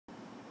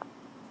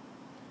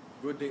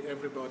Good day,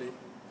 everybody.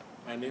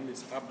 My name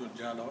is Abdul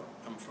Jalloh.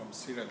 I'm from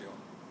Sierra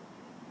Leone.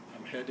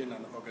 I'm heading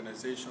an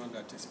organization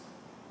that is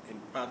in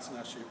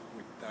partnership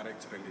with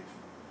Direct Relief.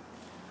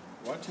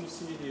 What you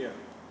see here,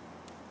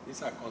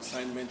 these are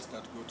consignments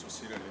that go to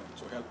Sierra Leone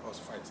to help us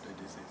fight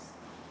the disease.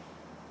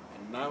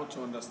 And now,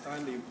 to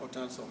understand the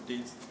importance of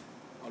this,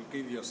 I'll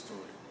give you a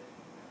story.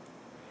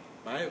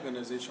 My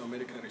organization,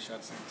 Medical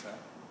Research Center,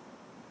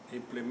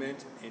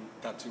 implements in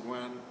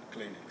 31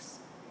 clinics.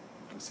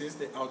 And since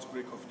the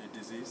outbreak of the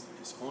disease,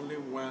 it's only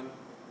one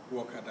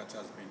worker that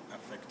has been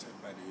affected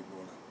by the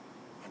Ebola.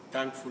 And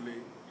thankfully,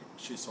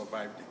 she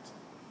survived it.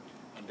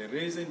 And the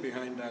reason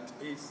behind that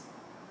is,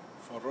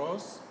 for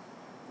us,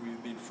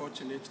 we've been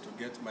fortunate to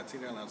get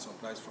material and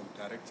supplies from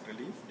Direct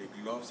Relief, the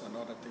gloves and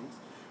other things,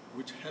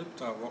 which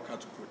helped our workers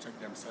to protect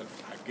themselves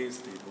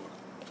against the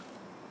Ebola.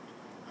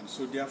 And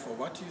so therefore,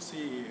 what you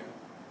see here,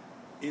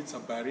 it's a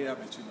barrier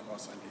between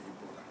us and the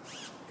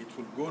Ebola. It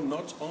will go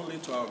not only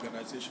to our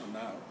organization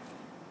now,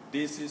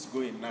 this is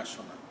going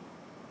national.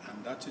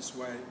 And that is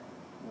why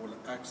we will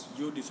ask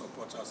you, the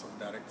supporters of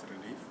Direct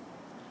Relief,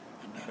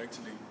 and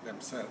directly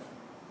themselves,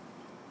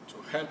 to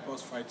help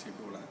us fight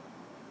Ebola,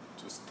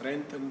 to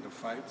strengthen the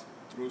fight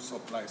through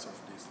supplies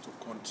of this, to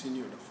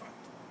continue the fight.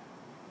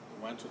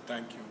 We want to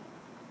thank you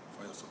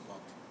for your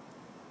support.